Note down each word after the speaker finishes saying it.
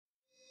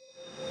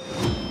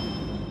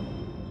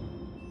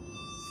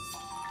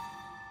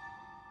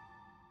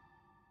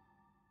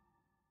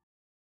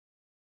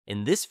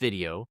In this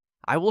video,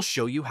 I will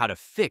show you how to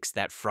fix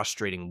that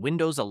frustrating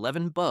Windows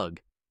 11 bug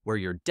where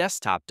your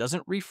desktop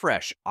doesn't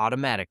refresh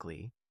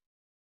automatically.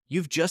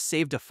 You've just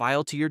saved a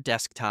file to your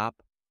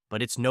desktop,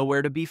 but it's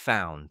nowhere to be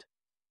found.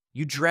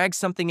 You drag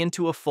something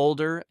into a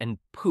folder and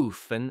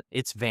poof, and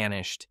it's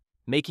vanished,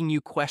 making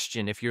you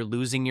question if you're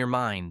losing your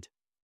mind.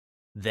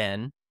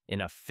 Then,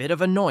 in a fit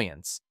of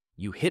annoyance,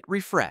 you hit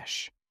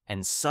refresh,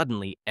 and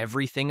suddenly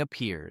everything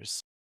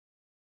appears.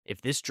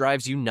 If this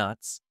drives you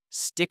nuts,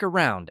 stick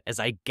around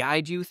as I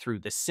guide you through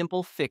the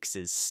simple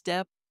fixes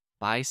step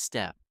by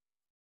step.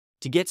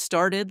 To get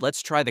started,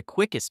 let's try the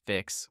quickest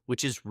fix,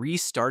 which is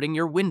restarting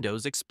your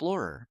Windows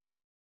Explorer.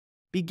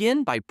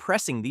 Begin by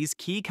pressing these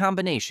key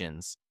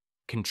combinations: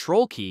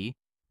 Control key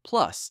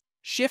plus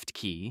Shift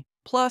key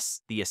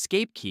plus the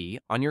Escape key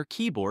on your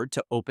keyboard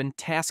to open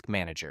Task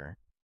Manager.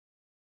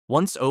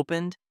 Once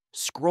opened,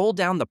 scroll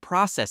down the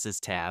Processes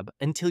tab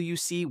until you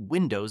see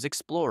Windows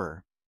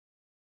Explorer.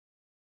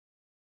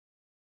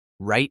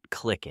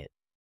 Right-click it.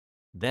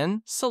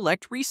 Then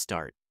select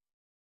Restart.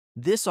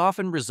 This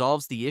often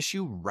resolves the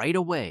issue right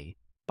away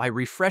by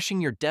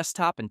refreshing your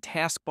desktop and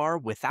taskbar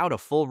without a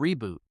full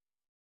reboot.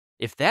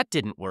 If that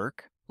didn't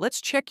work, let's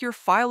check your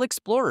File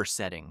Explorer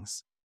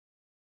settings.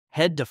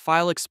 Head to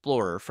File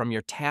Explorer from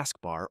your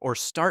taskbar or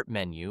Start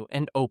menu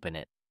and open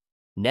it.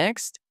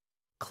 Next,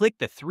 click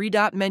the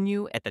three-dot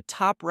menu at the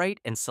top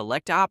right and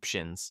select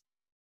Options.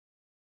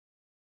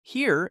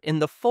 Here in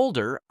the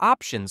Folder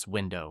Options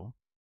window,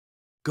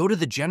 go to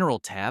the General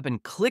tab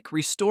and click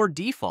Restore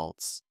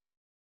Defaults.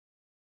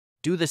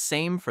 Do the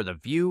same for the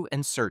View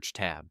and Search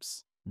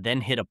tabs. Then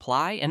hit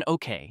Apply and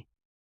OK.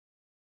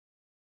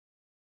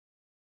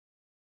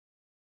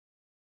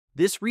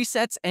 This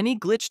resets any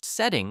glitched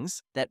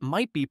settings that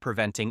might be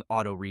preventing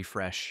auto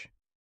refresh.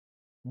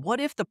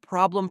 What if the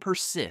problem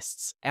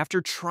persists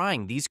after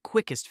trying these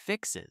quickest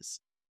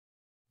fixes?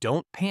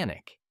 Don't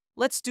panic.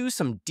 Let's do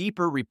some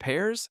deeper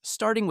repairs,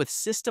 starting with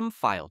System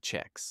File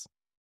Checks.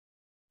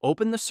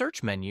 Open the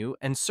Search menu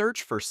and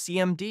search for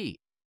CMD.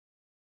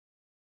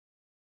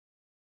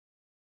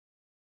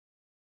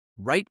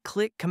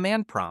 Right-click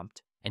Command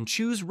Prompt and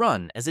choose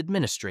Run as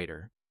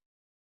Administrator.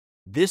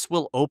 This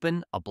will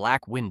open a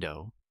black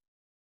window.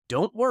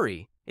 Don't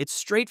worry, it's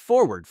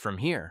straightforward from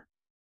here.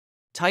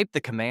 Type the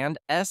command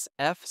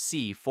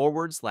sfc/scanno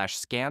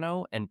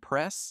and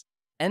press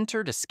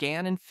Enter to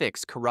scan and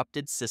fix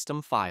corrupted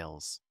system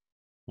files.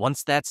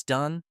 Once that's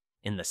done,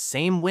 in the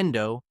same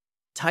window,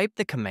 type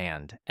the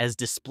command as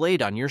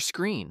displayed on your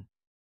screen.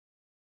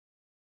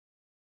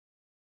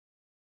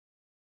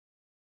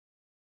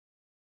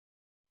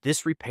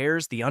 This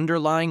repairs the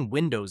underlying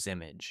Windows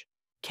image,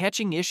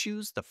 catching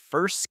issues the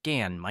first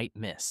scan might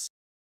miss.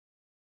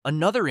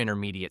 Another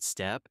intermediate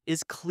step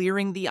is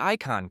clearing the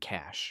icon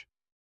cache,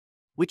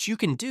 which you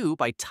can do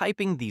by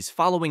typing these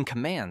following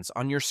commands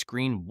on your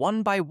screen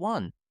one by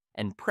one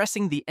and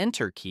pressing the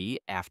Enter key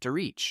after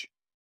each.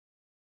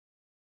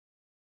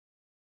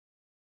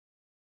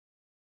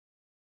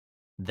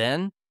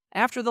 Then,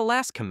 after the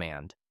last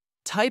command,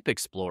 type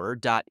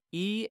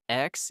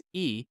explorer.exe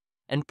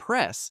and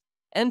press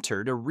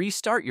Enter to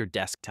restart your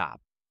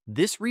desktop.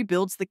 This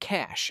rebuilds the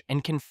cache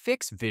and can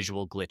fix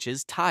visual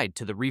glitches tied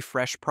to the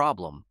refresh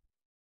problem.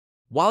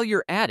 While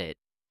you're at it,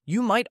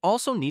 you might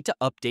also need to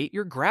update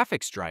your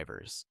graphics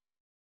drivers.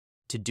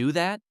 To do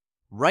that,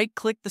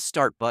 right-click the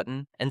Start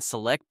button and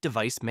select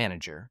Device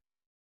Manager.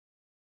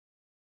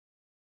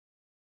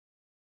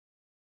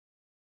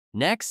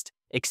 Next,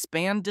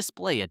 expand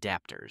Display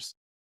Adapters.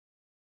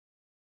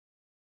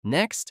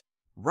 Next,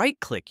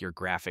 right-click your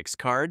graphics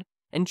card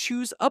and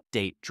choose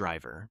Update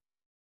Driver.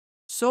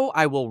 So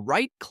I will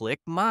right-click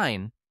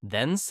mine,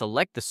 then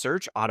select the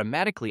Search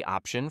Automatically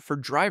option for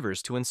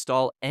drivers to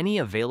install any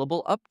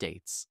available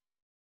updates.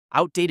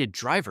 Outdated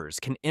drivers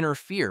can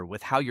interfere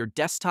with how your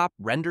desktop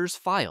renders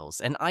files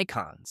and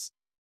icons.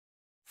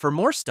 For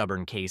more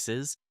stubborn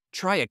cases,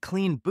 try a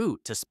clean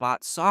boot to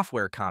spot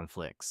software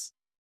conflicts.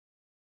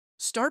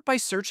 Start by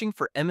searching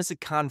for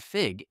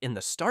msconfig in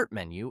the Start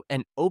menu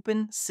and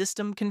open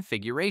System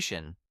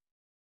Configuration.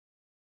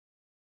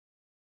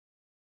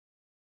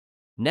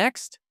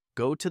 Next,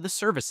 go to the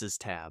Services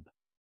tab.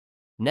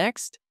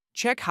 Next,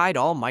 check Hide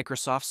All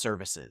Microsoft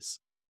Services.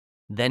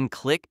 Then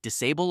click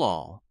Disable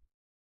All.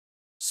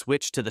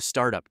 Switch to the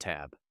Startup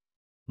tab.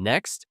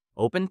 Next,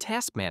 open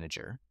Task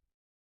Manager.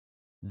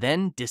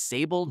 Then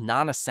disable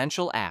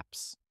non-essential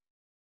apps.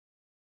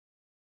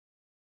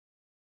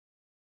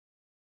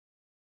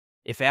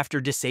 If after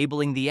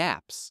disabling the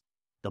apps,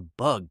 the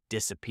bug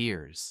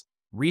disappears,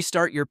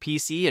 restart your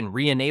PC and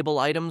re-enable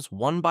items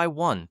one by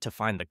one to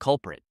find the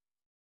culprit.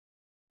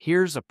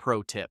 Here's a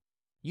pro tip.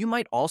 You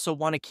might also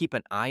want to keep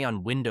an eye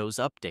on Windows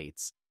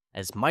updates,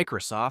 as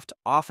Microsoft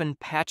often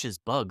patches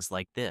bugs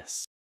like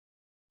this.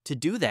 To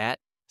do that,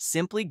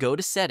 simply go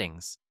to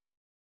Settings,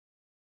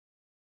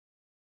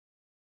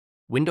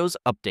 Windows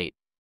Update.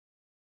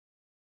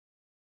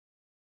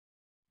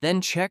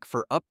 Then check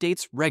for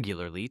updates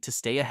regularly to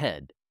stay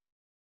ahead.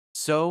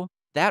 So,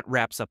 that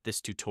wraps up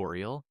this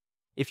tutorial.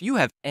 If you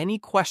have any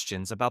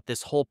questions about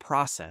this whole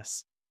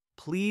process,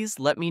 please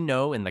let me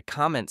know in the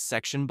comments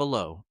section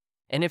below.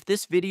 And if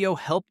this video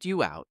helped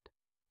you out,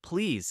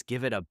 please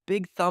give it a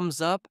big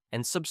thumbs up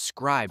and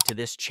subscribe to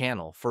this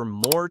channel for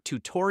more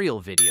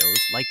tutorial videos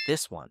like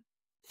this one.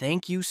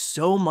 Thank you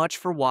so much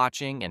for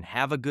watching and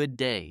have a good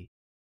day.